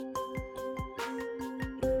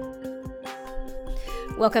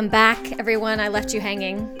Welcome back, everyone. I left you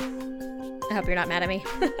hanging. I hope you're not mad at me.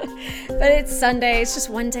 But it's Sunday. It's just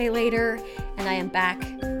one day later, and I am back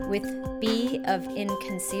with B of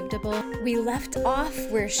Inconceivable. We left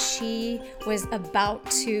off where she was about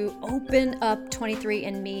to open up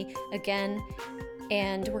 23andMe again,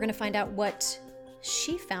 and we're going to find out what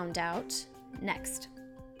she found out next.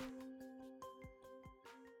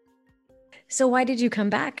 So why did you come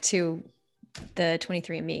back to the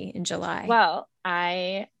 23andMe in July? Well,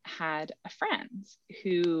 I had a friend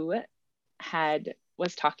who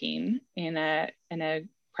was talking in a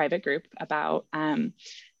private group about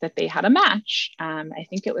that they had a match. I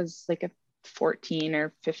think it was like a 14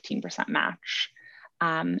 or 15% match,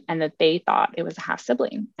 and that they thought it was a half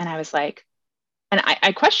sibling. And I was like, and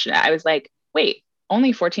I questioned it. I was like, wait,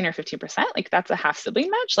 only 14 or 15%? Like that's a half sibling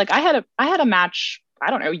match? Like I had a match, I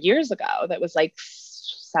don't know, years ago that was like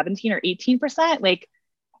 17 or 18%. Like,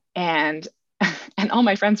 and all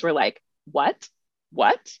my friends were like, what?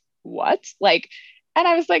 Like, and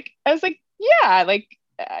I was like, yeah, like,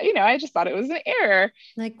 I just thought it was an error.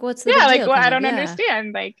 Like, what's the big deal? Well, I don't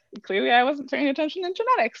understand. Like, clearly I wasn't paying attention in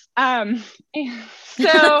genetics.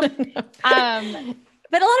 So,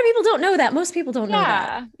 but a lot of people don't know that. Most people don't know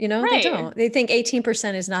that, right. They don't. They think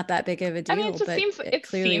 18% is not that big of a deal. I mean, it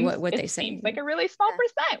seems like a really small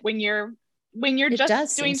percent when you're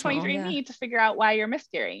just doing 23andMe to figure out why you're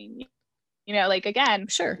miscarrying. Like, again,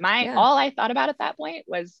 sure. All I thought about at that point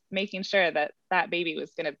was making sure that baby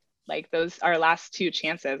was going to, like, our last two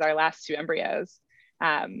chances, our last two embryos.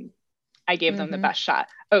 I gave them the best shot.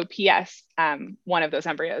 Oh, P.S. One of those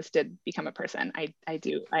embryos did become a person. I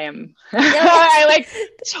am, I like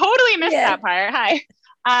totally missed that part. Hi.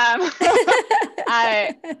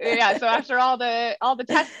 So after all the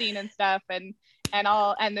testing and stuff and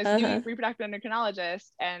this new reproductive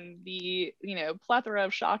endocrinologist and the plethora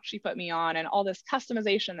of shots she put me on and all this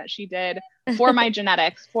customization that she did for my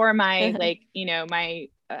genetics, for my my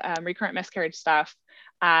recurrent miscarriage stuff,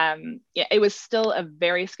 it was still a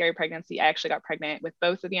very scary pregnancy. I actually got pregnant with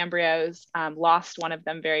both of the embryos, lost one of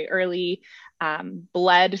them very early,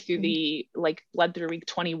 bled through week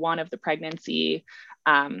 21 of the pregnancy.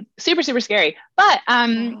 Super, super scary. But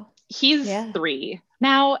he's 3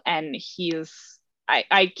 now, and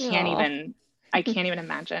I can't even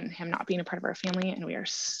imagine him not being a part of our family. And we are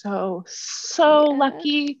so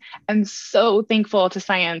lucky and so thankful to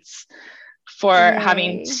science for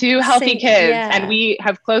having 2 healthy kids. And we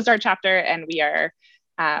have closed our chapter, and we are,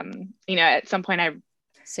 at some point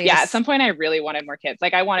I really wanted more kids.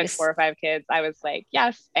 Like I wanted 4 or 5 kids. I was like,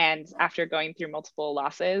 yes. And after going through multiple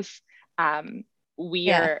losses,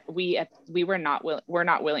 we're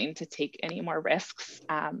not willing to take any more risks.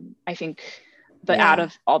 I think out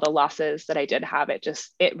of all the losses that I did have,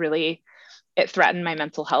 it threatened my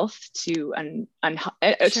mental health to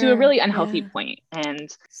a really unhealthy point. And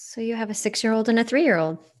so you have a 6-year-old and a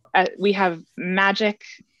 3-year-old. We have magic,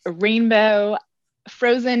 rainbow,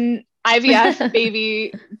 frozen IVF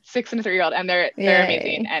baby 6 and a 3-year-old, and they're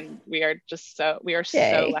amazing. And we are so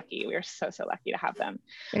lucky. We are so lucky to have them.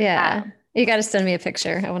 Yeah. You got to send me a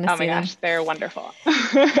picture. I want to see them. Oh my gosh, they're wonderful.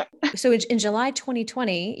 So in July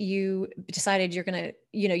 2020, you decided you're going to,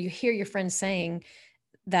 you hear your friends saying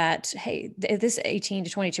that, hey, this 18 to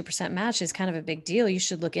 22% match is kind of a big deal. You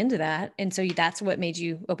should look into that. And so that's what made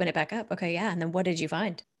you open it back up. Okay. Yeah. And then what did you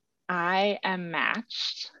find? I am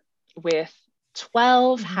matched with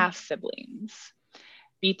 12 half siblings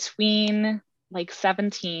between like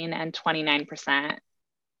 17 and 29%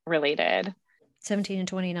 related. 17 and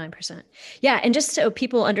 29%. Yeah. And just so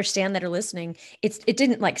people understand that are listening, it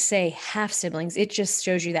didn't like say half siblings. It just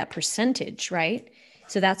shows you that percentage, right?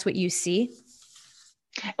 So that's what you see.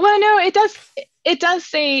 Well, no, it does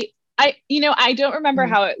say, I don't remember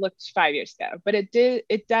how it looked 5 years ago, but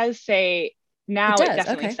it does say now. It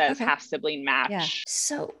definitely says half sibling match. Yeah.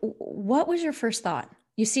 So what was your first thought?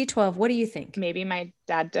 You see 12. What do you think? Maybe my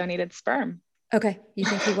dad donated sperm. Okay. You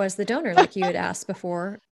think he was the donor like you had asked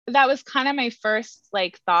before? That was kind of my first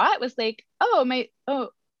thought, was like,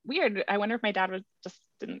 weird. I wonder if my dad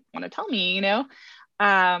didn't want to tell me,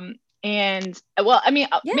 and well, I mean,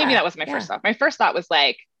 maybe that was my first thought. My first thought was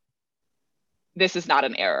like, this is not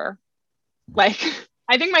an error. Like,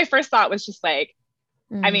 I think my first thought was just like,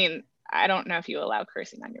 I mean, I don't know if you allow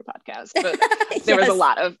cursing on your podcast, but there was a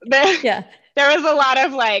lot of, there was a lot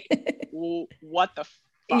of like, what the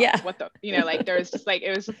fuck? Yeah. What the, there was just like,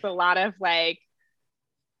 it was just a lot of like,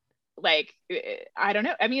 I don't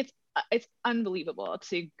know. I mean, it's unbelievable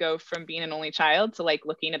to go from being an only child to like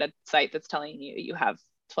looking at a site that's telling you have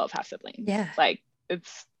 12 half siblings. Yeah. Like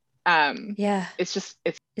it's just,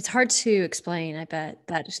 it's It's hard to explain, I bet,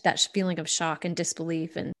 that feeling of shock and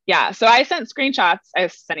disbelief. And yeah, so I sent screenshots. I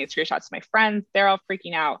was sending screenshots to my friends. They're all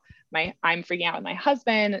freaking out. I'm freaking out with my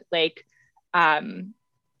husband, like,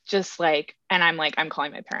 just like, and I'm like, I'm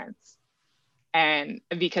calling my parents. And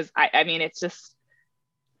because I mean, it's just,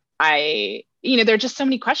 there are just so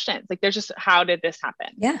many questions. Like, there's just, how did this happen?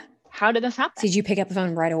 Yeah. How did this happen? Did you pick up the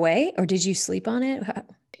phone right away, or did you sleep on it?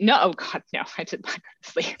 No, oh God, no, I did not go to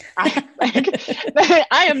sleep.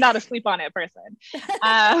 I am not a sleep on it person.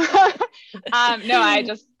 No,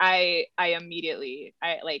 I immediately,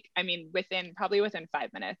 within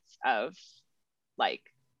 5 minutes of like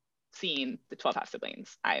seeing the 12 half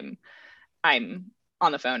siblings, I'm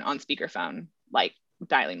on the phone, on speakerphone, like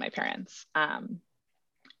dialing my parents.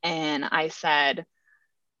 And I said,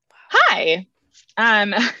 hi,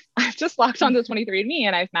 I've just logged onto 23andMe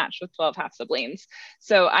and I've matched with 12 half siblings.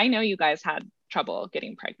 So I know you guys had trouble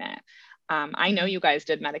getting pregnant. I know you guys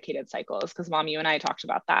did medicated cycles because Mom, you and I talked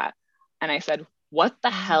about that. And I said, what the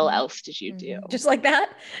hell else did you do? Just like that?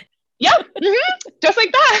 Yep. Just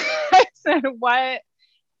like that. I said, what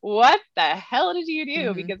the hell did you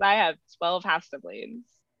do? Because I have 12 half siblings.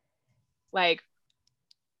 Like,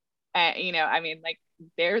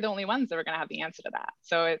 they're the only ones that are going to have the answer to that.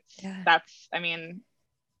 So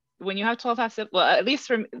when you have 12 half siblings, well, at least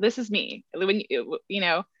this is me. When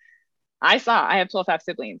I have 12 half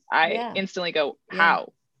siblings, I instantly go,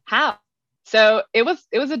 how? So it was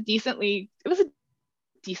a decently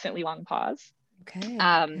long pause. Okay.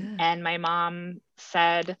 And my mom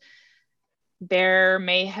said there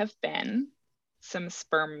may have been some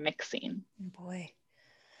sperm mixing. Oh boy.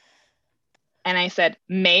 And I said,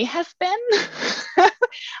 may have been?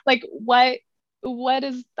 Like, what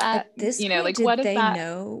is that? At this point, like, did what is they that?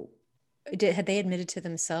 know? Had they admitted to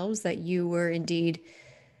themselves that you were indeed,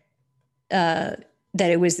 that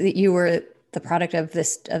you were the product of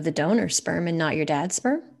the donor sperm and not your dad's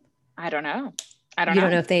sperm? I don't know. You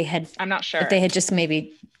don't know if they had. I'm not sure. If they had just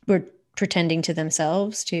maybe were pretending to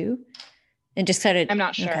themselves too, and just kind of. I'm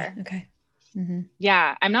not sure. Okay. Mm-hmm.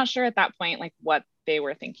 Yeah, I'm not sure at that point, like what they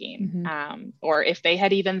were thinking, or if they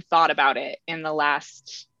had even thought about it in the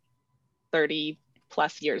last 30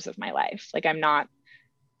 plus years of my life. Like, I'm not,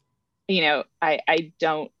 I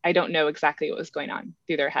don't know exactly what was going on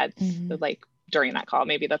through their heads, like during that call.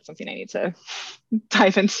 Maybe that's something I need to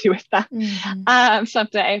dive into with them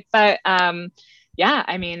someday. But yeah,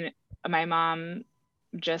 I mean, my mom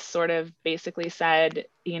just sort of basically said,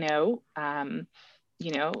 your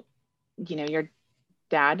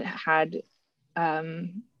dad had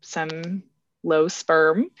some low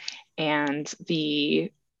sperm, and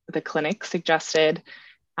the clinic suggested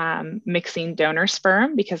mixing donor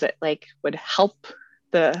sperm because it like would help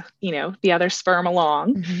the other sperm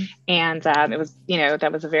along. And it was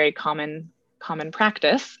that was a very common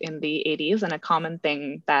practice in the 80s, and a common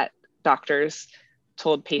thing that doctors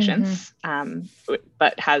told patients,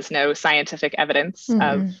 but has no scientific evidence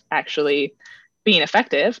of actually being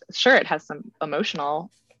effective. Sure, it has some emotional,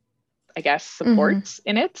 I guess, supports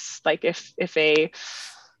in it. Like if a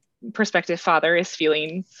prospective father is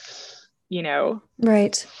feeling,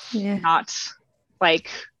 right, yeah, not like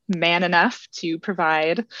man enough to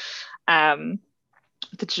provide the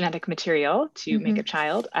genetic material to make a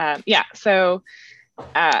child. So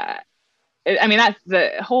I mean, that's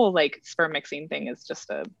the whole like sperm mixing thing is just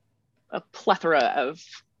a plethora of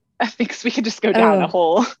things. We could just go down a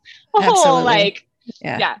whole like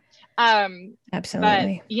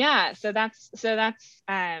absolutely. But yeah, so that's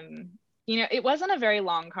it wasn't a very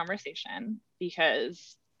long conversation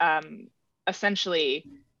because essentially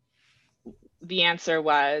the answer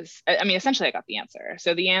was, essentially I got the answer.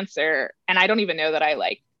 So the answer, and I don't even know that I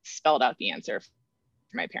like spelled out the answer for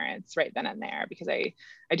my parents right then and there, because I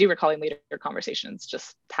do recall in later conversations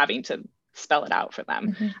just having to spell it out for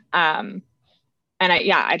them. And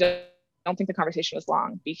I don't think the conversation was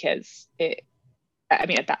long, because I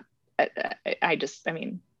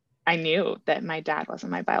knew that my dad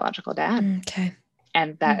wasn't my biological dad. Okay.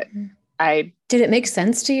 And that did it make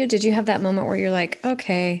sense to you? Did you have that moment where you're like,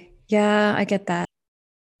 okay, yeah, I get that?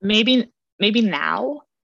 Maybe now,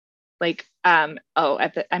 like, at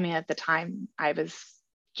the time I was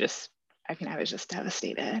just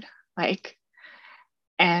devastated. Like,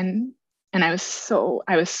 and I was so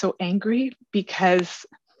angry because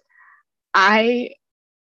I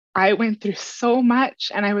went through so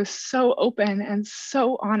much, and I was so open and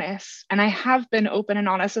so honest. And I have been open and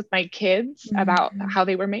honest with my kids about how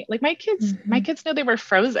they were made. Like my kids know they were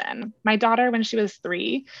frozen. My daughter, when she was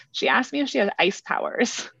 3, she asked me if she had ice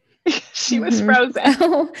powers. She was frozen.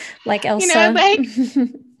 Oh, like Elsa.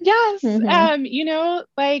 Yes.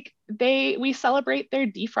 Like we celebrate their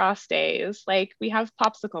defrost days. Like we have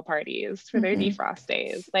popsicle parties for their defrost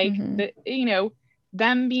days. Like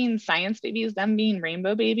them being science babies, them being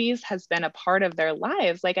rainbow babies has been a part of their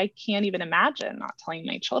lives. Like I can't even imagine not telling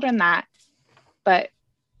my children that. But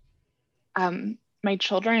my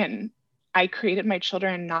children, I created my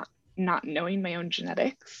children not knowing my own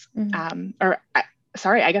genetics.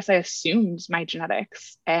 I guess I assumed my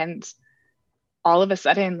genetics, and all of a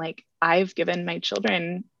sudden, like I've given my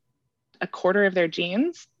children a quarter of their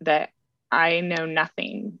genes that I know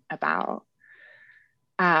nothing about.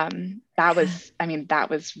 That was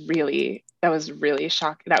really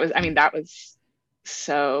shocking. That was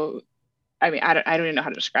so, I don't even know how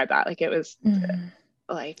to describe that. Like it was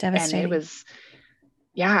like devastating. And it was,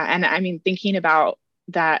 yeah. And I mean, thinking about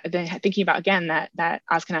again, that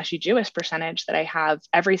Ashkenazi Jewish percentage that I have,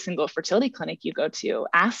 every single fertility clinic you go to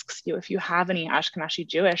asks you if you have any Ashkenazi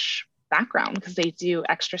Jewish background, because they do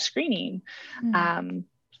extra screening. And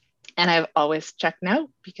I've always checked no,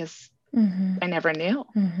 because I never knew.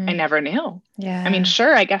 I never knew. Yeah. I mean,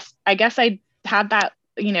 sure, I guess I had that,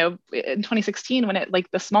 in 2016 when it,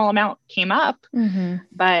 like the small amount came up,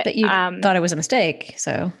 but you thought it was a mistake.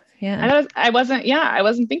 So yeah. I wasn't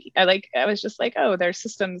thinking, I was just like, oh, their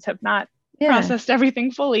systems have not processed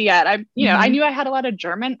everything fully yet. I knew I had a lot of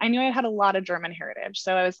German heritage.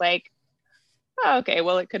 So I was like, oh, okay,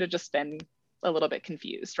 well, it could have just been a little bit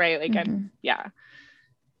confused, right? Like,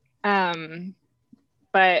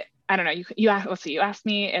 but I don't know. You asked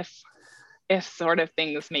me if sort of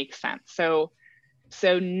things make sense.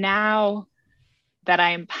 So now that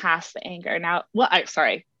I'm past the anger, I'm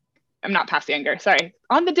not past the anger. Sorry.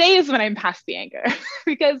 On the days when I'm past the anger,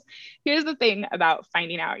 because here's the thing about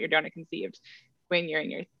finding out you're donor conceived when you're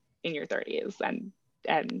in your 30s,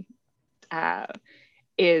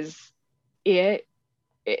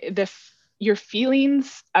 your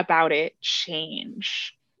feelings about it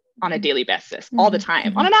change on a daily basis, all the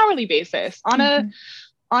time, on an hourly basis, on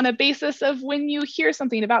a basis of when you hear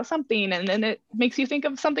something about something, and then it makes you think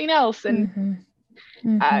of something else. And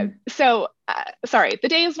sorry, the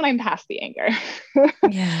days when I'm past the anger,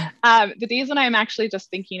 the days when I'm actually just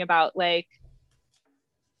thinking about, like,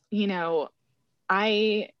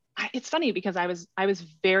 it's funny because I was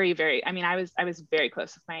very, very, I was very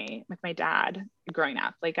close with my dad growing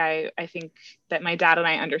up. Like I think that my dad and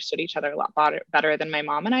I understood each other a lot better than my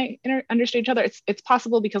mom and I understood each other. It's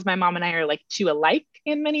possible because my mom and I are like too alike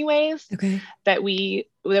in many ways, that we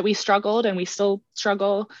struggled, and we still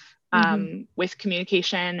struggle with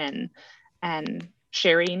communication and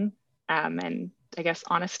sharing, and I guess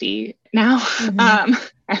honesty now.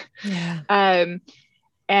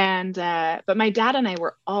 But my dad and I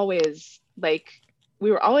were always like,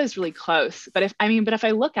 we were always really close. But if I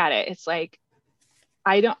look at it, it's like,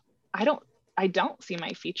 I don't see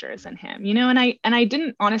my features in him, and I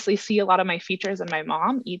didn't honestly see a lot of my features in my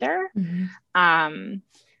mom either.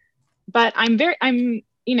 But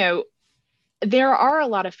there are a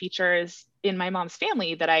lot of features in my mom's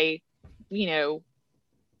family that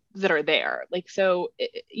that are there. Like, so,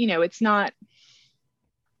 it's not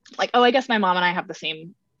like, oh, I guess my mom and I have the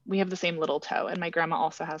same little toe, and my grandma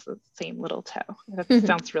also has the same little toe. That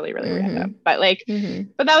sounds really, really random, but like,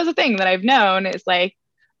 but that was the thing that I've known, is like,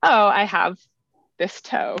 oh, I have this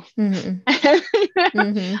toe, and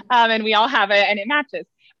we all have it, and it matches.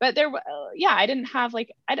 But I didn't have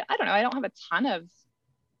like, I don't know, I don't have a ton of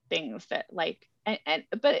things that like,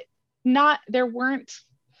 but not, there weren't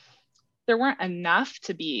enough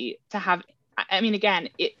to have. Again,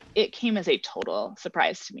 it came as a total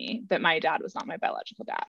surprise to me that my dad was not my biological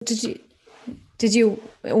dad. Did you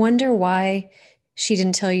wonder why she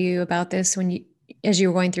didn't tell you about this as you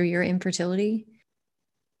were going through your infertility?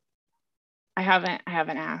 I haven't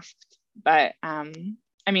asked, but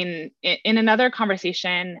in another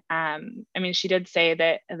conversation, she did say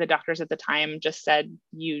that the doctors at the time just said,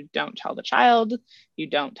 you don't tell the child, you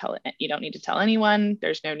don't need to tell anyone.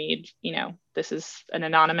 There's no need, this is an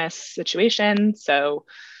anonymous situation. So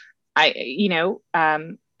and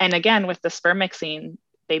again, with the sperm mixing,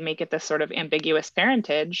 they make it this sort of ambiguous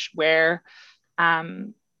parentage where,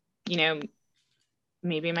 maybe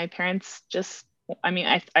my parents just,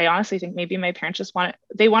 I honestly think maybe my parents just wanted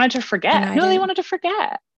to forget. They wanted to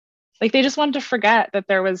forget. Like, they just wanted to forget that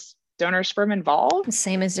there was donor sperm involved.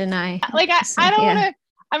 Same as deny. Like, I don't want to,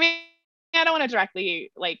 I don't want to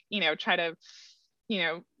directly, like, try to,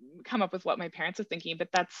 come up with what my parents are thinking, but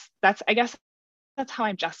that's, I guess that's how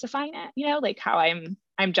I'm justifying it, like how I'm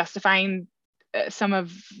justifying some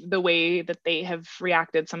of the way that they have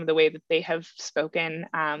reacted, some of the way that they have spoken,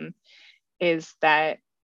 is that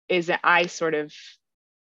I sort of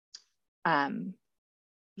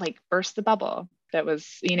like burst the bubble that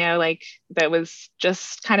was, like that was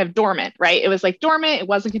just kind of dormant, right? It was like dormant. It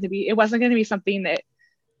wasn't going to be something that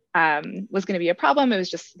was going to be a problem. It was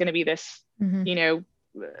just going to be this,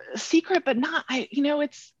 secret, but not, I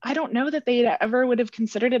don't know that they ever would have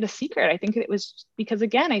considered it a secret. I think it was because,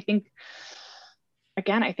 again, I think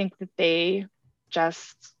that they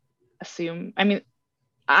just assume, I mean,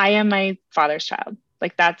 I am my father's child.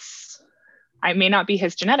 Like I may not be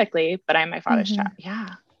his genetically, but I'm my father's child.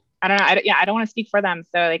 Yeah. I don't know. I don't want to speak for them.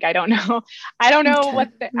 So like, I don't know Okay. what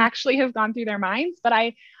actually has gone through their minds, but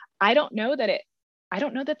I don't know that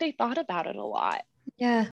they thought about it a lot.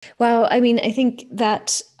 Yeah. Well, I mean, I think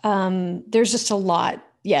that there's just a lot.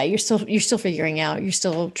 Yeah, you're still figuring out. You're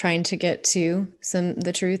still trying to get to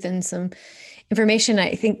the truth and some information.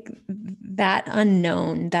 I think that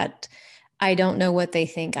unknown, that I don't know what they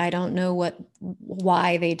think. I don't know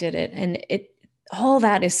why they did it. And all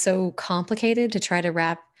that is so complicated to try to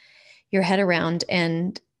wrap your head around.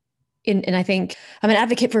 And I think I'm an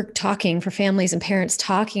advocate for families and parents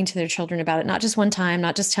talking to their children about it, not just one time,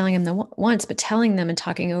 not just telling them once, but telling them and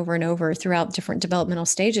talking over and over throughout different developmental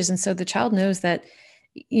stages. And so the child knows that,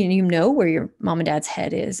 where your mom and dad's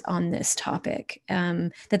head is on this topic,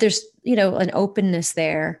 that there's, an openness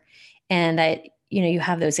there, and that, you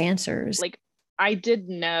have those answers. Like, I did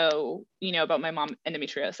know, about my mom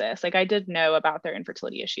endometriosis. Like, I did know about their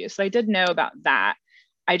infertility issues. So I did know about that.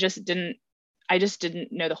 I just didn't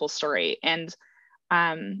know the whole story. And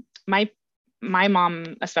my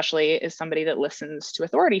mom especially is somebody that listens to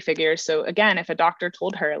authority figures. So again, if a doctor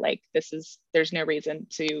told her like, there's no reason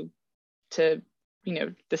to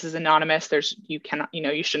this is anonymous, you cannot,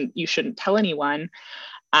 you shouldn't tell anyone.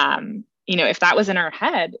 If that was in her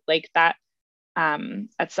head, like that,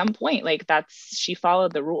 at some point, like she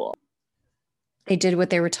followed the rule. They did what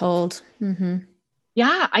they were told. Mm-hmm.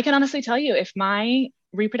 Yeah. I can honestly tell you, if my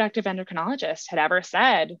reproductive endocrinologist had ever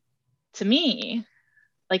said to me,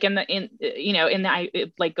 like like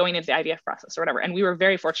going into the IVF process or whatever, and we were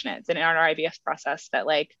very fortunate that in our IVF process that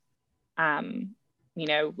like, I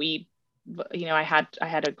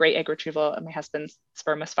had a great egg retrieval and my husband's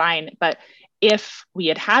sperm was fine. But if we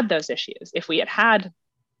had those issues, if we had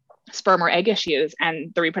sperm or egg issues,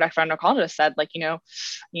 and the reproductive endocrinologist said like,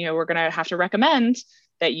 we're going to have to recommend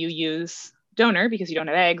that you use donor because you don't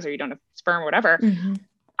have eggs or you don't have sperm or whatever. Mm-hmm.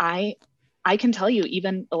 I can tell you,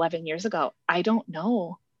 even 11 years ago, I don't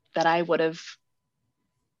know that I would have,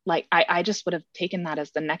 like, I just would have taken that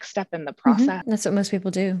as the next step in the process. Mm-hmm. That's what most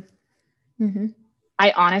people do. Mm-hmm.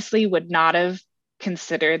 I honestly would not have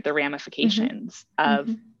considered the ramifications of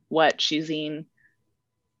what choosing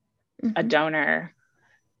a donor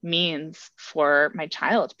means for my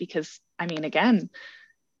child. Because I mean, again,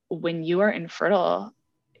 when you are infertile,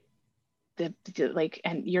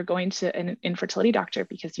 and you're going to an infertility doctor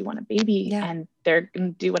because you want a baby, and they're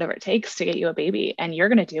going to do whatever it takes to get you a baby, and you're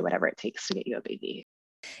going to do whatever it takes to get you a baby.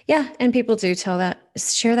 Yeah. And people do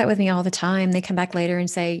share that with me all the time. They come back later and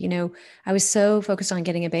say, I was so focused on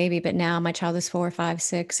getting a baby, but now my child is 4, 5,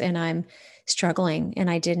 6, and I'm struggling, and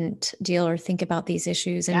I didn't deal or think about these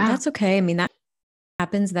issues. And that's okay. I mean, that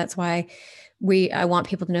happens. That's why I want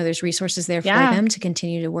people to know there's resources there for them to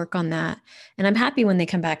continue to work on that. And I'm happy when they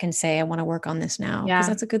come back and say, I want to work on this now, because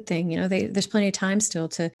that's a good thing. There's plenty of time still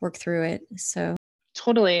to work through it. So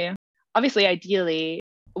totally. Obviously, ideally,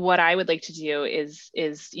 what I would like to do is,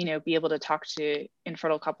 be able to talk to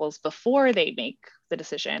infertile couples before they make the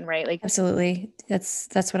decision, right? Like, absolutely. That's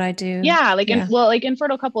what I do. Yeah. Like,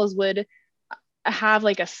 infertile couples would have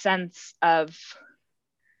like a sense of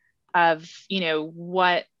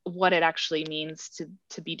what it actually means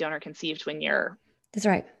to be donor conceived when you're. That's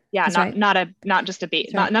right. Yeah. That's not just a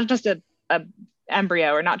baby, right. not just a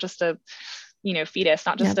embryo, or not just a, fetus,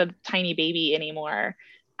 not just a tiny baby anymore.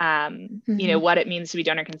 What it means to be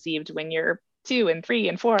donor conceived when you're 2 and 3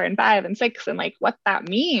 and 4 and 5 and 6, and like what that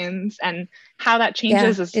means and how that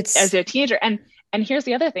changes as a teenager. And here's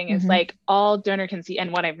the other thing is like all donor conceived,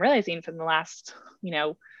 and what I'm realizing from the last,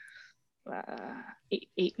 8-9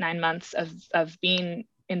 months of being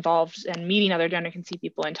involved and meeting other donor conceived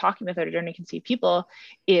people and talking with other donor conceived people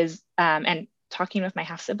is, and talking with my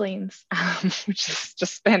half siblings, which has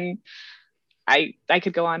just been, I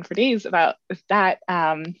could go on for days about that,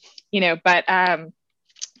 but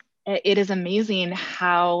it is amazing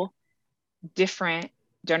how different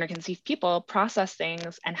donor conceived people process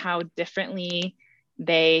things and how differently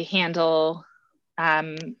they handle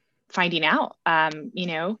finding out.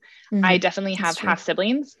 I definitely have half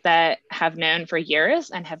siblings that have known for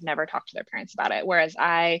years and have never talked to their parents about it. Whereas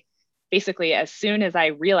I basically, as soon as I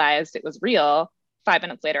realized it was real, 5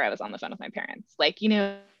 minutes later, I was on the phone with my parents. Like,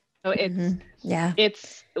 So Yeah.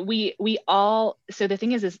 we all, so the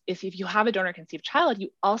thing is if you have a donor conceived child,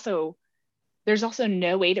 there's also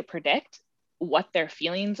no way to predict what their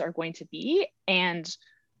feelings are going to be and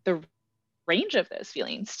the range of those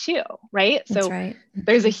feelings too, right? That's So right.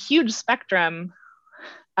 there's a huge spectrum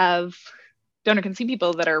of donor conceived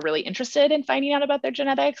people that are really interested in finding out about their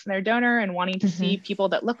genetics and their donor and wanting to see people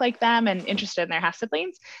that look like them and interested in their half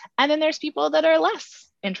siblings. And then there's people that are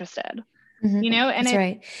less interested, and That's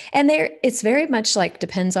right. And it's very much like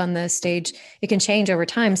depends on the stage. It can change over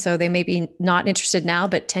time. So they may be not interested now,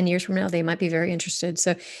 but 10 years from now, they might be very interested.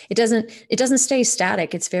 So it doesn't stay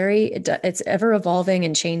static. It's ever evolving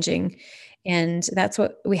and changing. And that's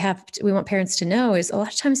what we want parents to know is a lot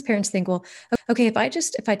of times parents think, well, okay, if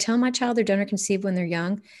I tell my child they're donor conceived when they're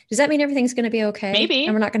young, does that mean everything's going to be okay? maybe,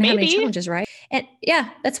 And we're not going to have any challenges, right? And yeah,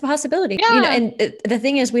 that's a possibility, yeah, and the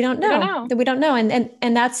thing is, we don't know that we don't know. And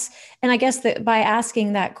I guess that by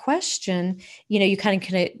asking that question, you kind of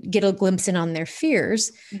get a glimpse in on their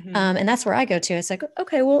fears. And that's where I go to. It's like,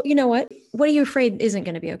 okay, well, you know what are you afraid isn't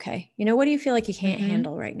going to be okay? What do you feel like you can't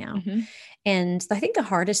handle right now? And I think the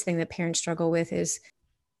hardest thing that parents struggle with is,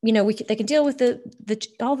 they can deal with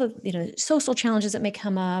all the social challenges that may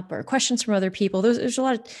come up or questions from other people. There's a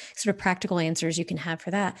lot of sort of practical answers you can have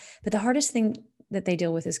for that. But the hardest thing that they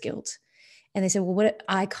deal with is guilt. And they say, well, what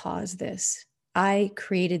I caused this? I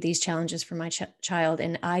created these challenges for my child,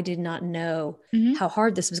 and I did not know how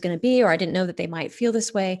hard this was going to be, or I didn't know that they might feel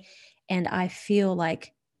this way. And I feel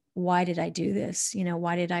like, why did I do this?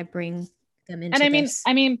 Why did I bring them into this?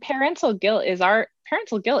 I mean, parental guilt is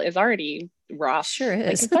already rough. Sure is.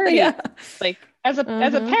 Like it's already Yeah. like as a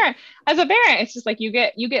parent, it's just like you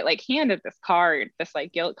get like handed this card, this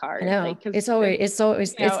like guilt card. I know. Like, it's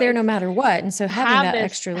there no matter what. And so having that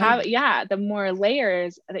extra layer, the more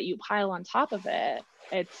layers that you pile on top of it,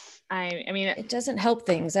 it doesn't help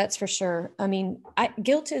things. That's for sure. I mean,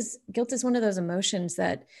 guilt is one of those emotions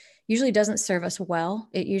that usually doesn't serve us well.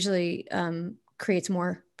 It usually creates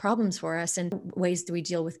more problems for us. And ways that we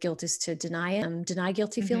deal with guilt is to deny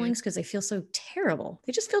guilty feelings because they feel so terrible.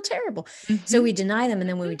 They just feel terrible. So we deny them. And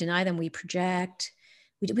then when we deny them, we project.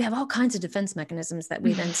 We have all kinds of defense mechanisms that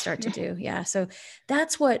we then start to do. Yeah. So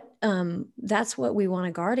that's what we want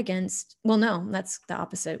to guard against. Well, no, that's the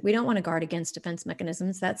opposite. We don't want to guard against defense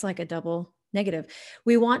mechanisms. That's like a double negative.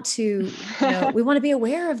 We want to, we want to be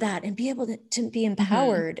aware of that and be able to be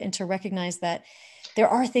empowered and to recognize that there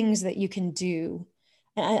are things that you can do.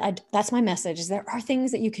 And that's my message is there are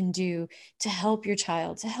things that you can do to help your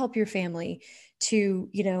child, to help your family, to,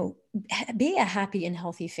 be a happy and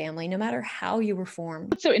healthy family, no matter how you were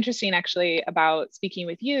formed. What's so interesting actually about speaking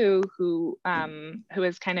with you, who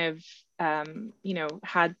has kind of,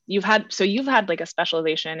 you've had like a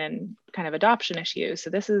specialization in kind of adoption issues. So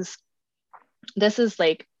this is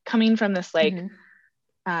like coming from this, like,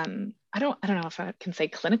 I don't know if I can say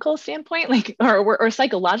clinical standpoint, like, or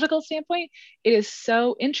psychological standpoint. It is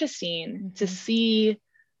so interesting to see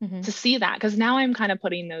that, because now I'm kind of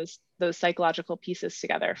putting those psychological pieces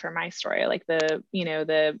together for my story, like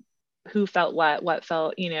the who felt what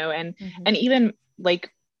felt, and even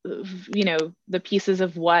like, the pieces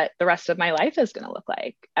of what the rest of my life is going to look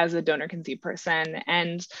like as a donor conceived person.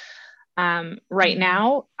 And right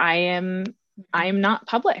now I am not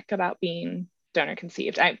public about being donor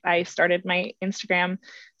conceived. I started my Instagram,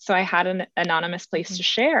 so I had an anonymous place to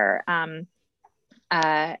share. And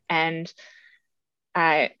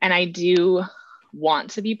I do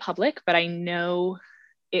want to be public, but I know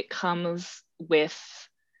it comes with,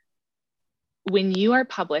 when you are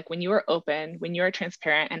public, when you are open, when you are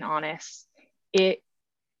transparent and honest, it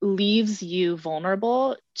leaves you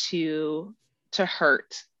vulnerable to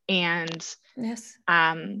hurt. And yes.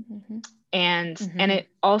 And it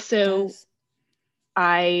also,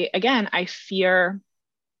 I fear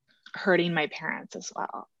hurting my parents as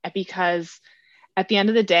well, because at the end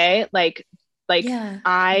of the day,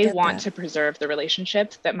 I want to preserve the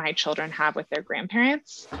relationship that my children have with their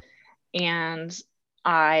grandparents. And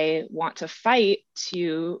I want to fight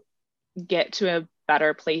to get to a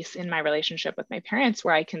better place in my relationship with my parents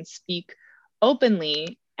where I can speak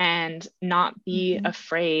openly and not be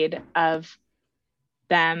afraid of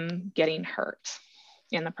them getting hurt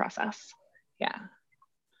in the process. Yeah.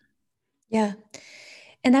 Yeah.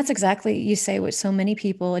 And that's exactly, you say what so many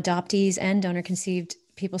people, adoptees and donor conceived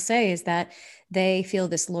people say, is that they feel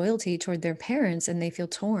this loyalty toward their parents and they feel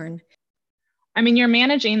torn. I mean, you're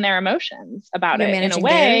managing their emotions about it in a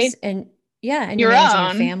way. And you're managing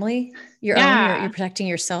your family, your own, you're protecting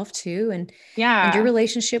yourself too. And your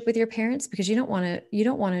relationship with your parents, because you don't want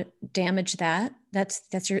to damage that.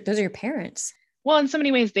 Those are your parents. well, in so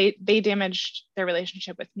many ways, they damaged their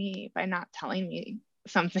relationship with me by not telling me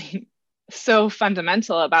something so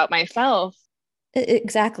fundamental about myself.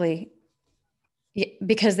 Exactly.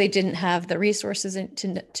 Because they didn't have the resources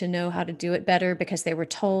to know how to do it better, because they were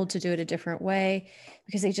told to do it a different way,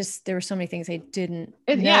 because there were so many things they didn't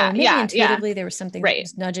know. And maybe intuitively there was something that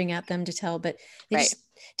was nudging at them to tell, but they just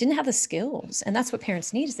didn't have the skills. And that's what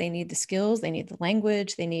parents need, is they need the skills, they need the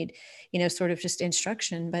language, they need, sort of just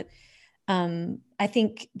instruction. But I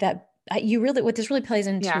think that what this really plays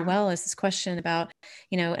into well is this question about,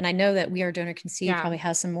 and I know that We Are Donor Conceived probably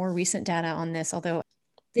has some more recent data on this, although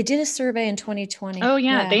they did a survey in 2020. Oh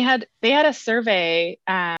yeah. They had a survey.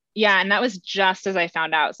 And that was just as I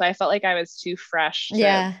found out. So I felt like I was too fresh.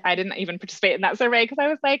 I didn't even participate in that survey because I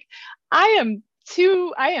was like, I am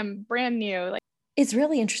brand new. Like, it's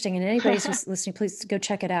really interesting. And anybody who's listening, please go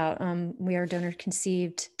check it out.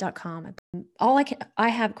 wearedonorconceived.com. I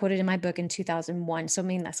have quoted in my book in 2001. So I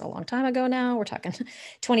mean, that's a long time ago now. We're talking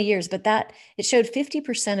 20 years, but it showed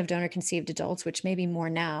 50% of donor conceived adults, which may be more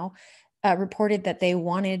now, reported that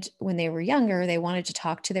when they were younger, they wanted to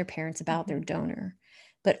talk to their parents about their donor,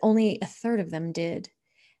 but only a third of them did.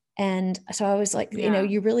 And so I was like,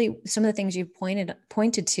 you really, some of the things you pointed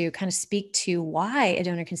to kind of speak to why a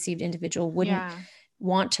donor conceived individual wouldn't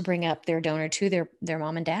want to bring up their donor to their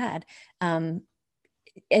mom and dad.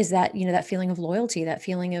 Is that, that feeling of loyalty, that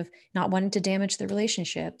feeling of not wanting to damage the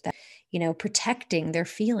relationship, that, protecting their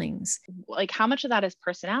feelings. Like, how much of that is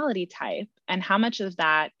personality type and how much of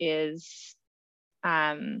that is,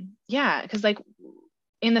 because like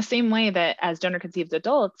in the same way that as donor conceived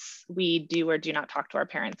adults, we do or do not talk to our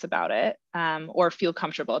parents about it, or feel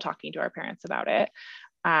comfortable talking to our parents about it.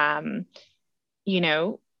 How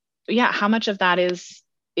much of that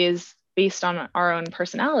is based on our own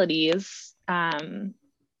personalities? Does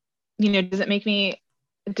it make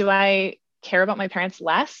do I care about my parents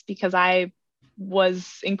less because I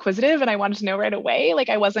was inquisitive and I wanted to know right away? Like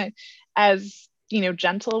I wasn't as,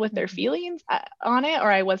 gentle with their feelings on it,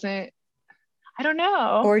 or I don't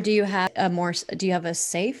know. Or do you have a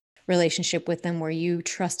safe relationship with them where you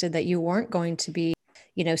trusted that you weren't going to be,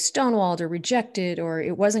 stonewalled or rejected, or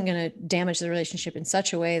it wasn't going to damage the relationship in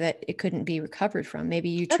such a way that it couldn't be recovered from? Maybe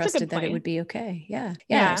you trusted that it would be okay.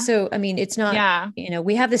 Yeah. So, I mean, it's not, I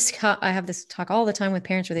have this talk all the time with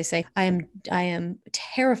parents where they say, I am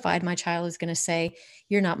terrified my child is going to say,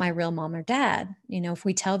 you're not my real mom or dad. If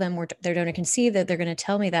we tell them they're donor conceived, that they're going to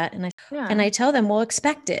tell me that. And I tell them, well,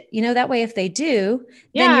 expect it, that way, if they do,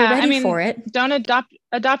 then you're ready for it. Don't adopt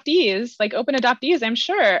adoptees, like open adoptees, I'm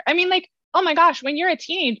sure. I mean, like, oh my gosh, when you're a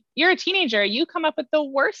teenager, you come up with the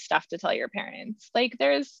worst stuff to tell your parents. Like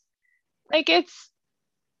even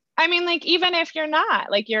if you're not,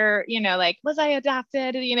 like you're, like, was I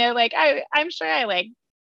adopted? Like I'm sure I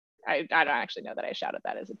don't actually know that I shouted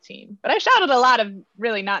that as a teen, but I shouted a lot of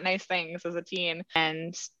really not nice things as a teen.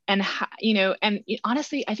 And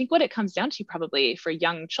honestly, I think what it comes down to probably for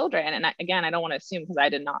young children, and again, I don't want to assume because I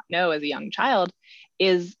did not know as a young child,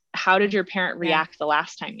 is how did your parent react the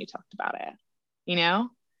last time you talked about it?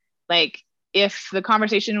 Like if the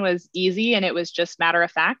conversation was easy and it was just matter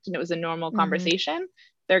of fact and it was a normal conversation,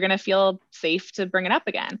 they're going to feel safe to bring it up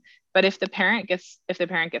again. But if the parent gets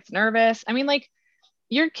nervous, I mean, like,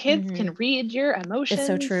 your kids can read your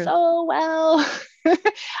emotions so well.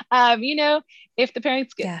 If the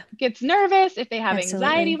parents gets nervous, if they have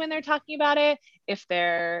anxiety when they're talking about it, if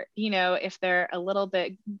they're a little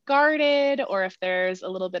bit guarded, or if there's a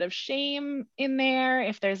little bit of shame in there,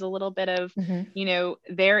 if there's a little bit of,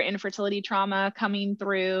 their infertility trauma coming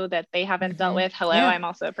through that they haven't dealt with. I'm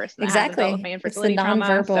also a person that hasn't dealt with my infertility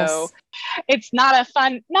trauma. So it's not a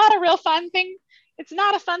real fun thing. It's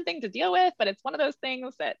not a fun thing to deal with, but it's one of those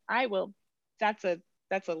things that that's a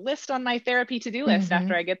list on my therapy to-do list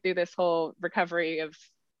after I get through this whole recovery of,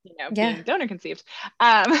 being donor conceived.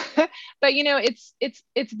 But, it's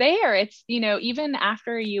there. It's, even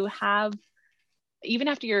after you're,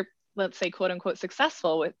 let's say, quote unquote,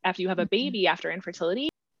 successful after you have a baby after infertility,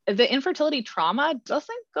 the infertility trauma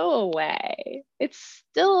doesn't go away. It's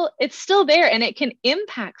still there, and it can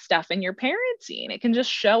impact stuff in your parenting. It can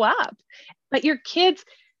just show up. But your kids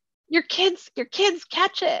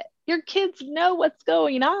catch it. Your kids know what's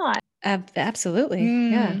going on.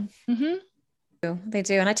 Absolutely. Yeah. They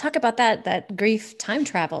do. And I talk about that grief time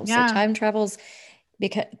travels. So time travels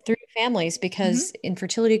through families, because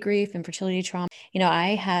infertility grief, infertility trauma,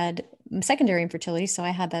 I had secondary infertility, so I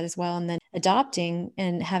had that as well. And then adopting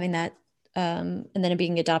and having that, and then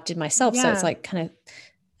being adopted myself. So it's like kind of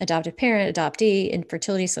adoptive parent, adoptee,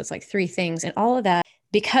 infertility. So it's like three things, and all of that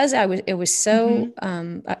because it was so,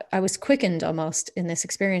 I was quickened almost in this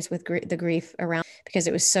experience with the grief around, because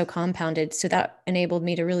it was so compounded. So that enabled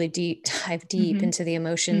me to really dive deep into the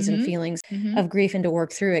emotions and feelings of grief and to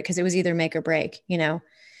work through it. Cause it was either make or break, you know,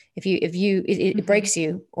 it breaks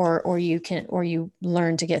you or you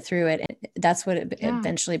learn to get through it. And that's what it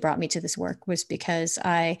eventually brought me to this work, was because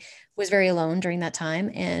I was very alone during that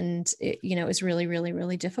time. And it, you know, it was really, really,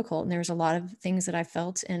 really difficult. And there was a lot of things that I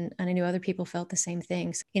felt, and I knew other people felt the same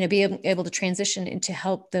things. You know, being able to transition and to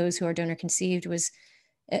help those who are donor conceived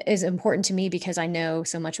is important to me, because I know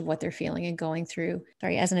so much of what they're feeling and going through,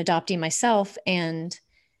 as an adoptee myself. And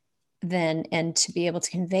to be able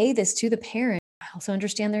to convey this to the parent, I also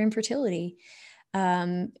understand their infertility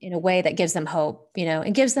in a way that gives them hope, you know,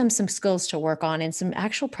 and gives them some skills to work on and some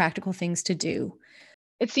actual practical things to do.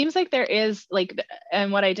 It seems like there is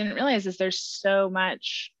and what I didn't realize is there's so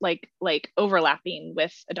much like overlapping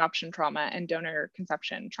with adoption trauma and donor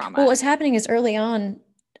conception trauma. Well, what's happening is early on,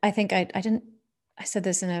 I think I said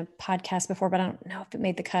this in a podcast before, but I don't know if it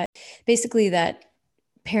made the cut. Basically, that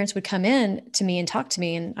parents would come in to me and talk to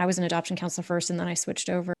me. And I was an adoption counselor first, and then I switched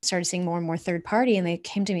over, started seeing more and more third party. And they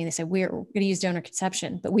came to me and they said, we're going to use donor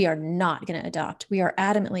conception, but we are not going to adopt. We are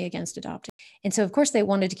adamantly against adopting. And so of course they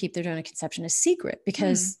wanted to keep their donor conception a secret,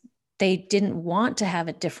 because they didn't want to have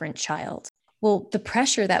a different child. Well, the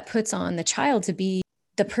pressure that puts on the child to be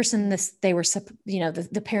the person they were, you know,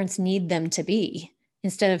 the parents need them to be,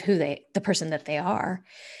 instead of the person that they are.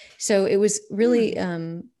 So it was really,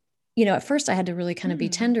 you know, at first I had to really kind of be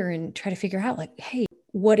tender and try to figure out, like, hey,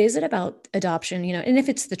 what is it about adoption? You know, and if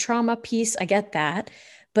it's the trauma piece, I get that.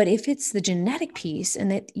 But if it's the genetic piece and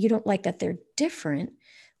that you don't like that they're different,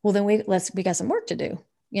 well, then we got some work to do,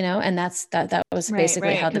 you know, and that was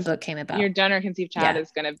basically how the book came about. Your donor conceived child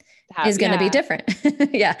is going to be different.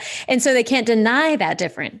 Yeah. And so they can't deny that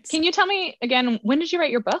difference. Can you tell me again, when did you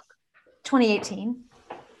write your book? 2018.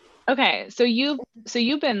 Okay. So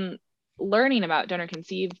you've been learning about donor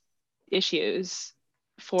conceived issues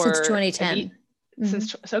since 2010.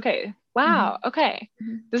 Okay. Wow. Okay.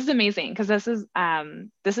 This is amazing, because this is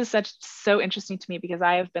so interesting to me, because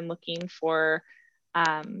I have been looking for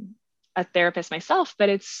a therapist myself, but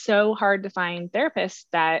it's so hard to find therapists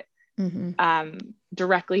that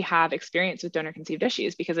directly have experience with donor conceived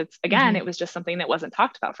issues, because it's, again, it was just something that wasn't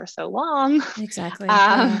talked about for so long. Exactly.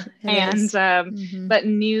 But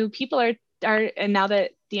new people are, and now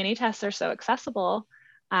that DNA tests are so accessible,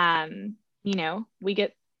 you know, we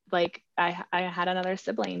get, like, I had another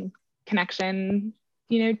sibling connection,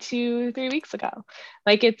 you know, 2-3 weeks ago.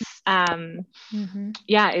 Like, it's,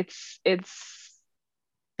 it's.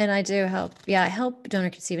 And I do help. Yeah. I help donor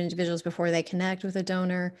conceived individuals before they connect with a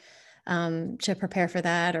donor, to prepare for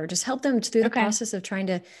that, or just help them through the process of trying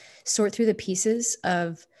to sort through the pieces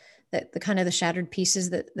of the kind of the shattered pieces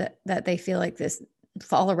that they feel like this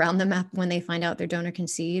fall around them when they find out they're donor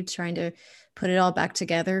conceived, trying to put it all back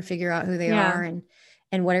together, figure out who they are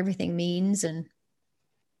and what everything means. And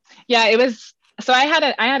it was, so I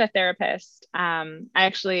had a therapist. I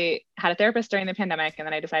actually had a therapist during the pandemic, and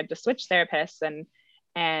then I decided to switch therapists,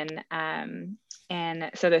 and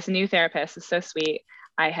so this new therapist is so sweet.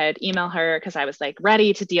 I had emailed her because I was like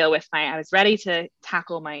ready to deal with I was ready to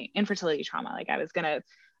tackle my infertility trauma. Like I was gonna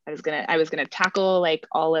tackle like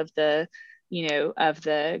all of the, you know, of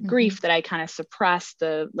the grief that I kind of suppressed,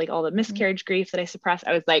 all the miscarriage grief that I suppressed.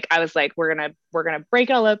 I was like, we're gonna break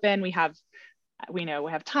it all open. We have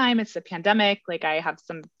time. It's a pandemic. Like I have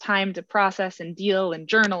some time to process and deal and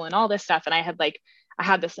journal and all this stuff. And I had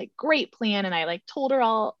this like great plan, and I like told her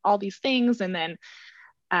all these things. And then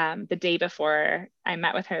the day before I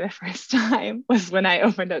met with her the first time was when I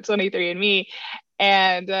opened up 23andMe.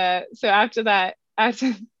 And so after that, I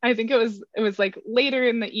think it was like later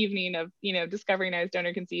in the evening of, you know, discovering I was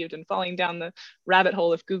donor conceived and falling down the rabbit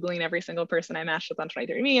hole of Googling every single person I matched with on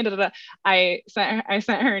 23andMe and I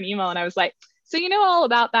sent her an email, and I was like, so you know all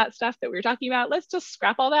about that stuff that we were talking about, let's just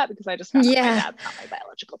scrap all that, because I just found out my dad's not my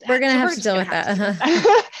biological dad. We're going to have to deal with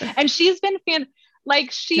that. And she's been been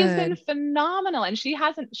phenomenal. And she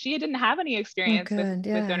didn't have any experience with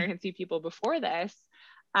donor conceived people before this.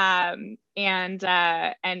 And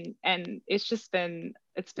it's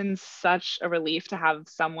been such a relief to have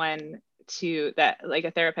someone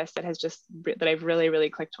a therapist that I've really, really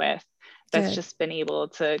clicked with, that's just been able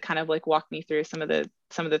to kind of like walk me through some of the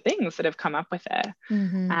things that have come up with it.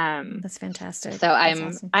 That's fantastic. So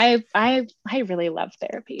awesome. I really love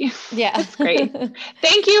therapy. Yeah. That's great.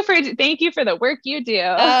 Thank you for the work you do.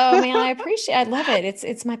 Oh man, I love it.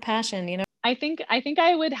 It's my passion, you know. I think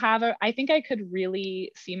I would have I think I could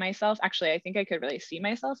really see myself. Actually, I think I could really see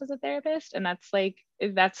myself as a therapist. And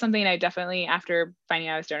that's something I definitely, after finding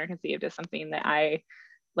out I was donor conceived, is something that I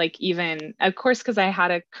like, even of course, because I had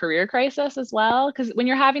a career crisis as well. Because when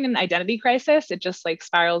you're having an identity crisis, it just like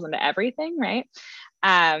spirals into everything, right?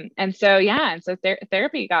 And so yeah, and so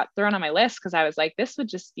therapy got thrown on my list because I was like, this would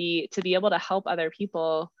just be to be able to help other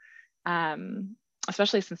people,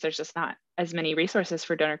 especially since there's just not as many resources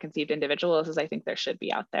for donor conceived individuals as I think there should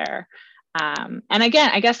be out there. And again,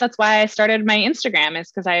 I guess that's why I started my Instagram, is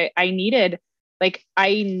because I needed, like,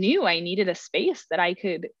 I knew I needed a space that I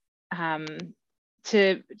could,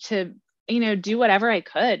 to do whatever I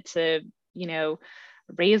could to,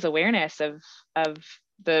 raise awareness of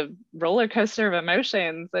the roller coaster of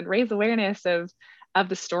emotions, and raise awareness of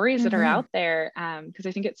the stories that are out there, because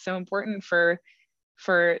I think it's so important for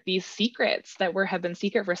these secrets that have been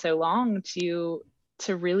secret for so long to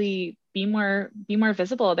really be more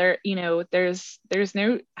visible. There's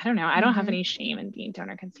no, I don't know, I don't have any shame in being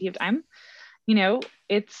donor conceived.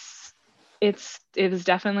 It was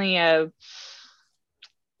definitely a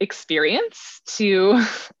experience to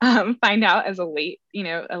find out as a late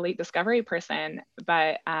discovery person.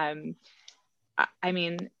 But I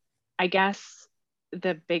mean, I guess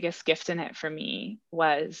the biggest gift in it for me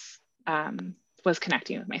was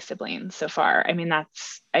connecting with my siblings so far.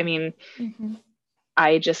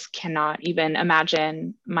 I just cannot even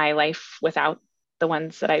imagine my life without the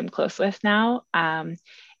ones that I'm close with now.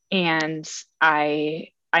 And I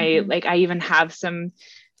even have some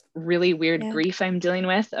really weird grief I'm dealing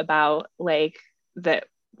with about like that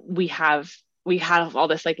we have all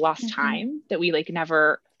this like lost time that we like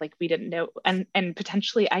never, like we didn't know, and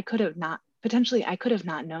potentially I could have not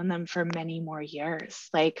known them for many more years.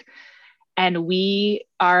 Like, and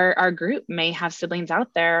our group may have siblings out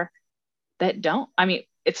there that don't. I mean,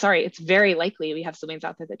 it's very likely we have siblings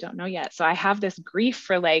out there that don't know yet. So I have this grief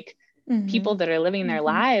for like people that are living their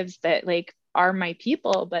lives that like are my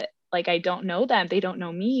people, but like I don't know them, they don't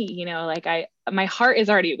know me, like my heart is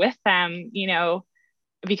already with them,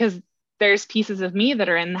 because there's pieces of me that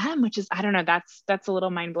are in them, which is, I don't know, that's a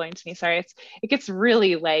little mind-blowing to me. Sorry, it gets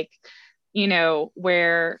really like,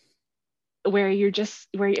 where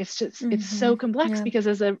it's just it's so complex, because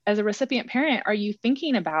as a recipient parent, are you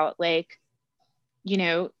thinking about like,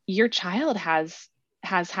 your child has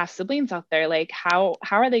half siblings out there, like how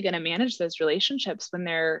are they going to manage those relationships when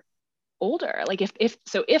they're older? Like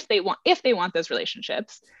if they want those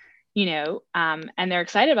relationships, and they're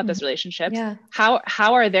excited about those relationships, how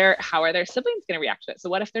are their siblings going to react to it?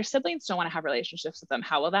 So what if their siblings don't want to have relationships with them?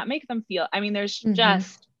 How will that make them feel? I mean, there's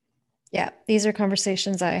just these are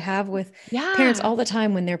conversations I have with parents all the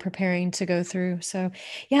time when they're preparing to go through. So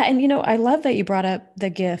and I love that you brought up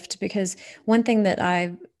the gift, because one thing that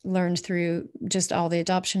I've learned through just all the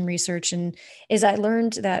adoption research is I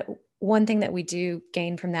learned that one thing that we do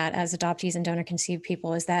gain from that as adoptees and donor conceived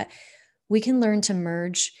people is that we can learn to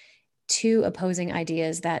merge two opposing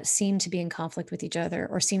ideas that seem to be in conflict with each other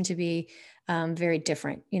or seem to be very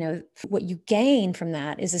different. What you gain from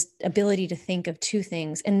that is this ability to think of two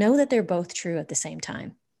things and know that they're both true at the same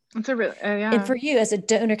time. That's a real, And for you as a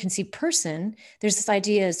donor conceived person, there's this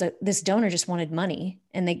idea is that this donor just wanted money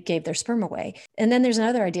and they gave their sperm away. And then there's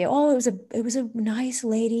another idea. Oh, it was a nice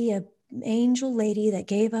lady, a angel lady that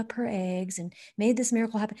gave up her eggs and made this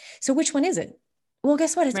miracle happen. So which one is it? Well,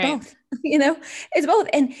 guess what? It's both, it's both.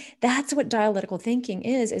 And that's what dialectical thinking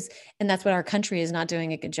is, and that's what our country is not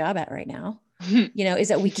doing a good job at right now, is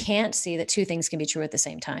that we can't see that two things can be true at the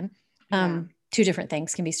same time. Two different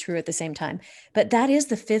things can be true at the same time. But that is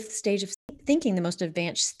the fifth stage of thinking, the most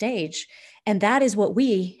advanced stage. And that is what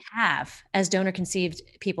we have as donor conceived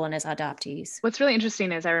people and as adoptees. What's really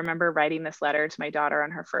interesting is I remember writing this letter to my daughter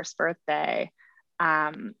on her first birthday.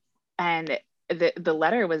 And the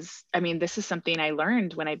letter was, this is something I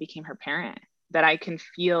learned when I became her parent, that I can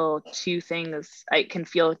feel two things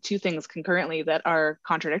concurrently that are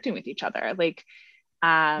contradicting with each other. Like,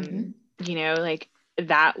 like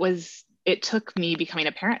that was, it took me becoming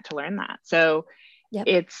a parent to learn that. So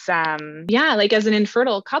it's, like as an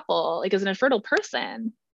infertile couple, like as an infertile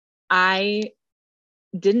person, I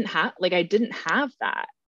didn't have that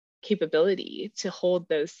capability to hold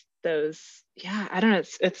those, I don't know.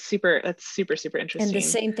 It's super interesting. And the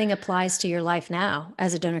same thing applies to your life now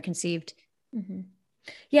as a donor conceived.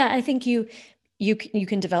 Yeah. I think you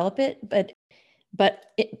can develop it, but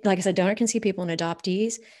like I said, donor conceived people and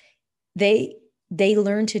adoptees, they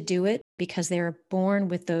learn to do it because they're born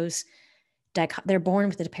with those, they're born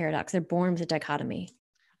with the paradox. They're born with a dichotomy.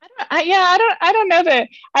 I don't know that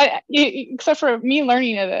except for me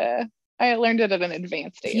learning at I learned it at an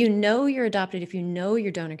advanced If age. you know you're adopted, if you know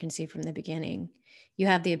you're donor conceived from the beginning, you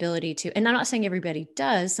have the ability to, and I'm not saying everybody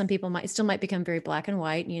does, some people might become very black and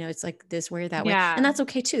white, it's like this way or that way. And that's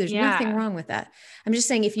okay too. There's nothing wrong with that. I'm just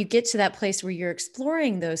saying, if you get to that place where you're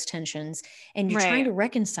exploring those tensions and you're trying to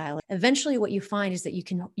reconcile it, eventually what you find is that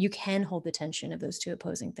you can hold the tension of those two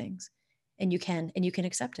opposing things, and you can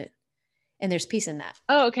accept it. And there's peace in that.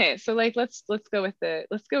 Oh, okay. So like, let's go with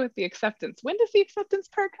the acceptance. When does the acceptance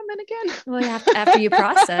part come in again? Well, after you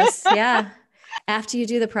process, yeah. After you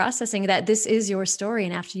do the processing that this is your story,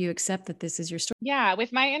 and after you accept that this is your story. Yeah,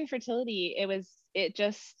 with my infertility, it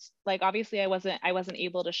just like, obviously I wasn't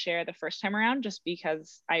able to share the first time around just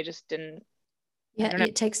because I just didn't. Yeah,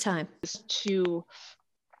 it takes time.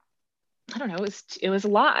 I don't know, it was a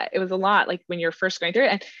lot. It was a lot, like when you're first going through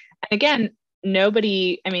it. And again,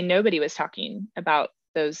 nobody was talking about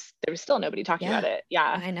those. There was still nobody talking about it.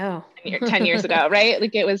 Yeah. I know. 10 years ago, right?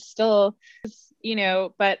 Like it was still,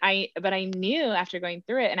 but I knew after going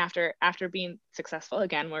through it, and after being successful,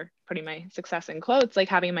 again, we're putting my success in quotes, like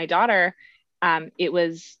having my daughter, it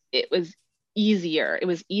was easier. It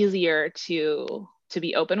was easier to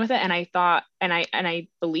be open with it. And I thought, and I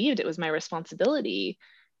believed it was my responsibility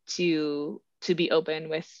to be open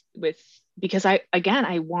with, because I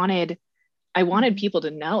wanted people to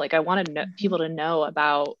know, like I wanted people to know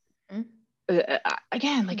about,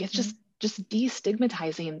 again, like it's just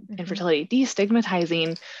destigmatizing infertility,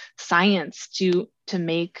 destigmatizing science to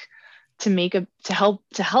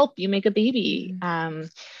help you make a baby, and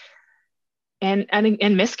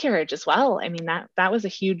miscarriage as well. I mean, that was a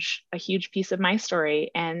huge piece of my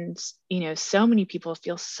story. And so many people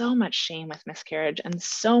feel so much shame with miscarriage, and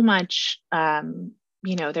so much,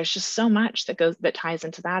 there's just so much that ties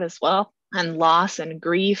into that as well, and loss and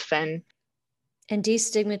grief and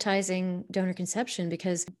destigmatizing donor conception,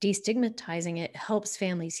 because destigmatizing it helps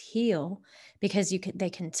families heal, because they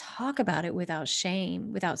can talk about it without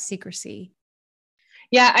shame, without secrecy.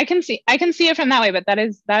 Yeah, I can see it from that way, but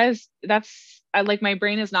that's like, my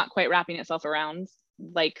brain is not quite wrapping itself around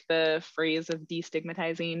like the phrase of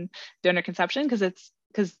destigmatizing donor conception, because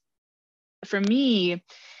for me,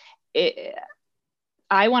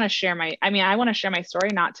 I want to share my story,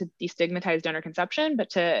 not to destigmatize donor conception, but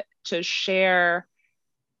to share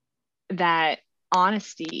that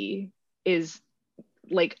honesty is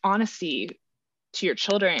like honesty to your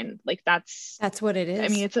children. Like that's what it is. I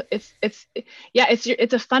mean,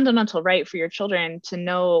 it's a fundamental right for your children to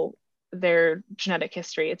know their genetic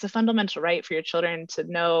history. It's a fundamental right for your children to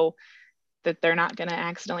know that they're not going to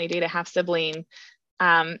accidentally date a half sibling.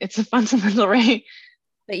 It's a fundamental right.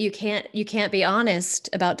 But you can't be honest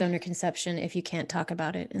about donor conception if you can't talk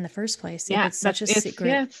about it in the first place. Yeah, if it's such a secret.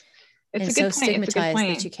 Yeah, it's and a good so point. stigmatized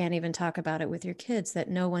that you can't even talk about it with your kids, that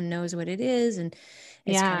no one knows what it is, and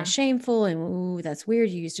it's kind of shameful, and ooh, that's weird,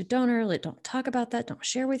 you used a donor, don't talk about that, don't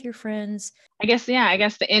share with your friends. I guess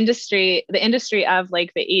the industry of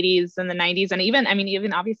like the 80s and the 90s, and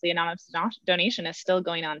even obviously anonymous donation is still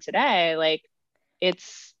going on today. Like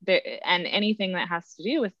it's there, and anything that has to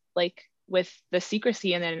do with the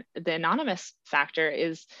secrecy and then the anonymous factor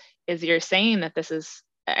is you're saying that this is,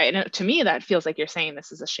 I know, to me that feels like you're saying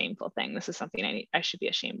this is a shameful thing. This is something I should be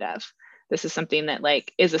ashamed of. This is something that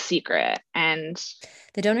like is a secret. And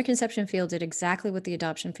the donor conception field did exactly what the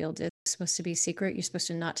adoption field did. It's supposed to be secret. You're supposed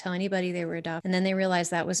to not tell anybody they were adopted. And then they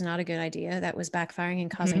realized that was not a good idea. That was backfiring and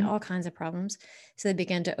causing all kinds of problems. So they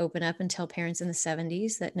began to open up and tell parents in the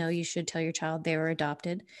 70s that no, you should tell your child they were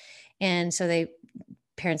adopted. And so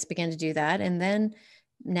parents began to do that. And then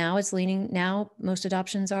now most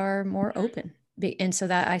adoptions are more open. And so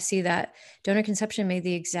that I see that donor conception made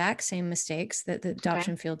the exact same mistakes that the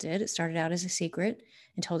adoption field did. It started out as a secret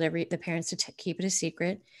and told the parents to keep it a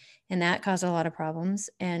secret. And that caused a lot of problems.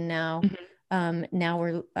 And now,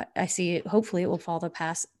 I see it, hopefully it will follow the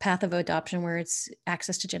path of adoption, where it's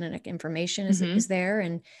access to genetic information is there.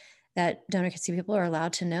 And that donor conceived people are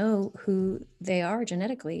allowed to know who they are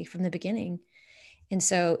genetically from the beginning. And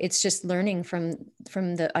so it's just learning from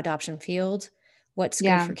the adoption field what's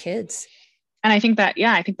good for kids. And I think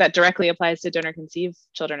that directly applies to donor conceived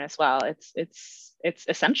children as well. It's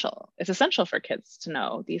essential. It's essential for kids to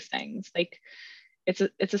know these things. Like it's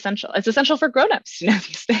essential. It's essential for grownups to know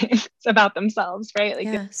these things about themselves, right? Like,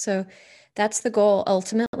 yeah. So that's the goal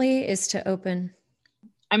ultimately, is to open.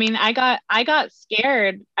 I mean, I got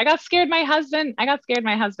scared. I got scared my husband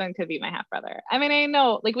could be my half brother. I mean, I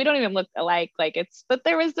know, like, we don't even look alike. Like, but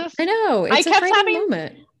there was this. I know. It's a frightening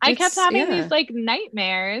moment. I kept having these like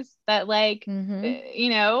nightmares that like, and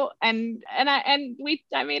I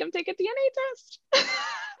made him take a DNA test.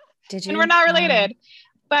 Did you? And we're not related,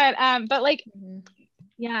 but like,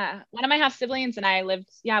 Yeah. One of my half siblings and I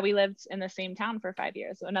we lived in the same town for 5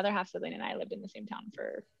 years. So another half sibling and I lived in the same town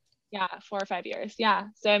for 4 or 5 years. Yeah.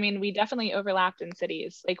 So, I mean, we definitely overlapped in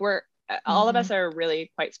cities. Like all of us are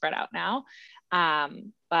really quite spread out now.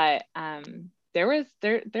 But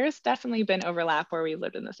there's definitely been overlap where we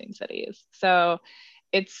lived in the same cities. So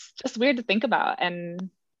it's just weird to think about.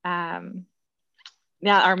 And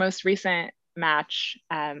our most recent match,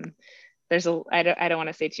 I don't want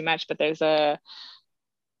to say too much, but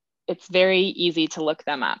it's very easy to look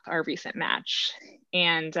them up, our recent match.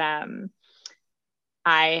 And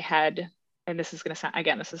this is going to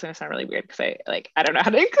sound really weird because I don't know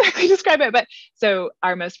how to exactly describe it, but so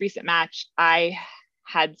our most recent match, I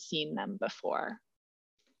had seen them before.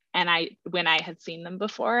 And when I had seen them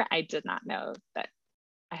before, I did not know that,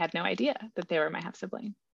 I had no idea that they were my half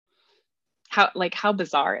sibling. How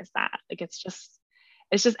bizarre is that? Like, it's just,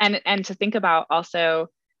 and to think about also,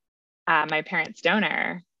 my parents'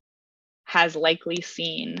 donor has likely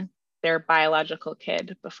seen their biological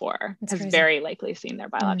kid before, That's crazy. Very likely seen their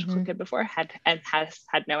biological kid before, has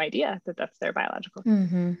had no idea that that's their biological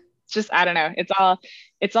kid. It's just, I don't know. It's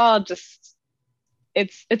all just,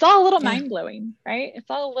 it's all a little mind blowing, right? It's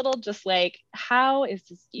all a little just like, how is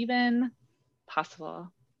this even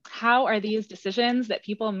possible? How are these decisions that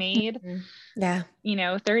people made,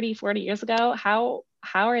 30, 40 years ago, how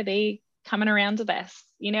are they coming around to this,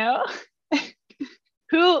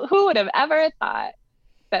 Who would have ever thought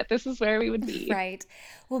that this is where we would be? Right.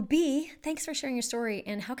 Well, B, thanks for sharing your story.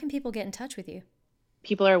 And how can people get in touch with you?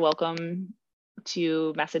 People are welcome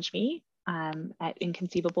to message me at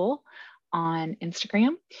Inconceivable on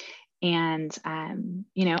Instagram. And, I'm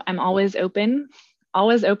always open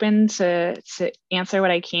to answer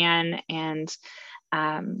what I can. And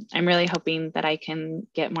I'm really hoping that I can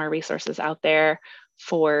get more resources out there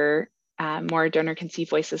for more donor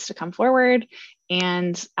conceived voices to come forward,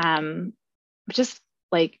 and just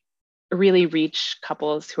like really reach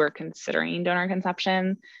couples who are considering donor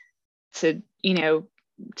conception to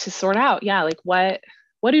sort out, like what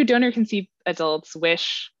do donor conceived adults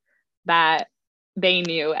wish that they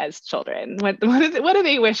knew as children? What do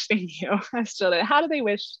they wish they knew as children? How do they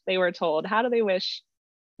wish they were told? How do they wish,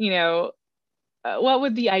 what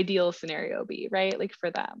would the ideal scenario be, right? Like,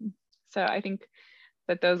 for them. So I think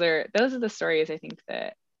that those are the stories I think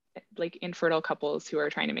that, like, infertile couples who are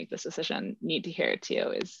trying to make this decision need to hear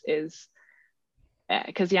too, is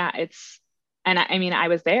because I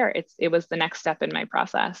was there. It was the next step in my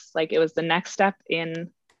process. Like, it was the next step it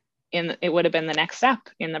would have been the next step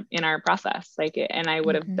in our process. Like, and I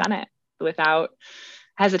would have done it without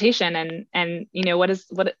hesitation. And is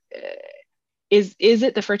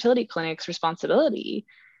it the fertility clinic's responsibility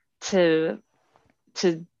to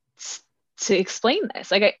explain this?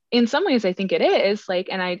 Like, in some ways I think it is, like,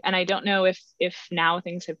 and I don't know if now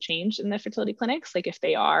things have changed in the fertility clinics, like if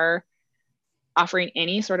they are offering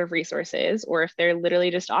any sort of resources, or if they're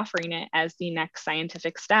literally just offering it as the next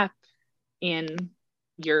scientific step in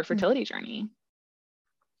your fertility journey.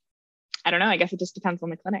 I don't know. I guess it just depends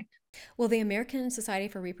on the clinic. Well, the American Society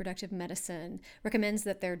for Reproductive Medicine recommends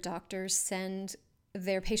that their doctors send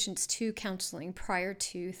their patients to counseling prior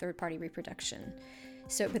to third-party reproduction.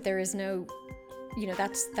 So, but there is no,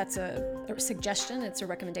 that's a suggestion, it's a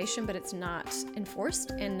recommendation, but it's not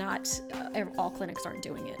enforced, and not all clinics aren't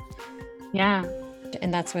doing it. Yeah.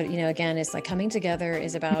 And that's what, again, it's like coming together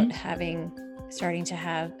is about starting to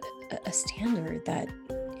have a standard that,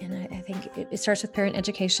 and I think it starts with parent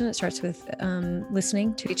education. It starts with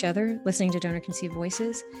listening to each other, listening to donor conceived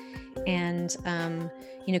voices, and,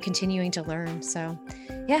 continuing to learn. So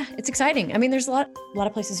yeah, it's exciting. I mean, there's a lot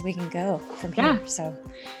of places we can go from here. So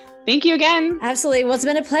thank you again. Absolutely. Well, it's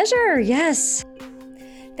been a pleasure. Yes.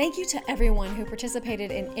 Thank you to everyone who participated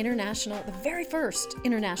in the very first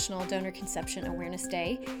International Donor Conception Awareness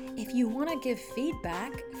Day. If you want to give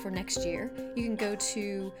feedback for next year, you can go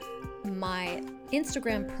to my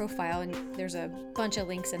Instagram profile, and there's a bunch of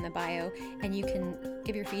links in the bio, and you can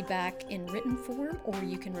give your feedback in written form, or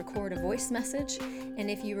you can record a voice message. And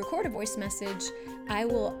if you record a voice message, I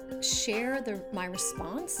will share my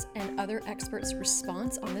response and other experts'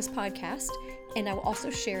 response on this podcast, and I will also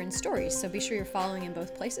share in stories. So be sure you're following in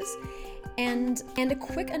both places. And a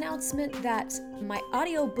quick announcement that my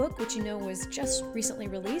audiobook, which was just recently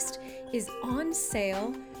released, is on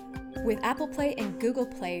sale with Apple Play and Google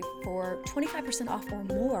Play for 25% off or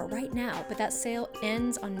more right now. But that sale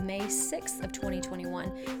ends on May 6th of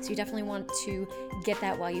 2021. So you definitely want to get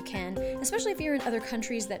that while you can, especially if you're in other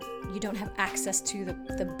countries that you don't have access to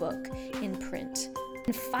the book in print.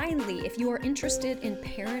 And finally, if you are interested in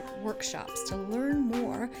parent workshops to learn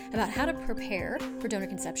more about how to prepare for donor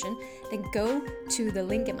conception, then go to the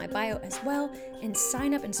link in my bio as well and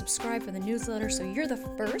sign up and subscribe for the newsletter so you're the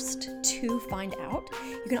first to find out.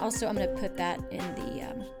 You can also, I'm going to put that in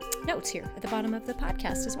the notes here at the bottom of the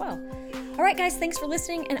podcast as well. All right, guys, thanks for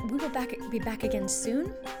listening, and we will be back again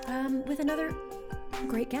soon with another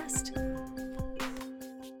great guest.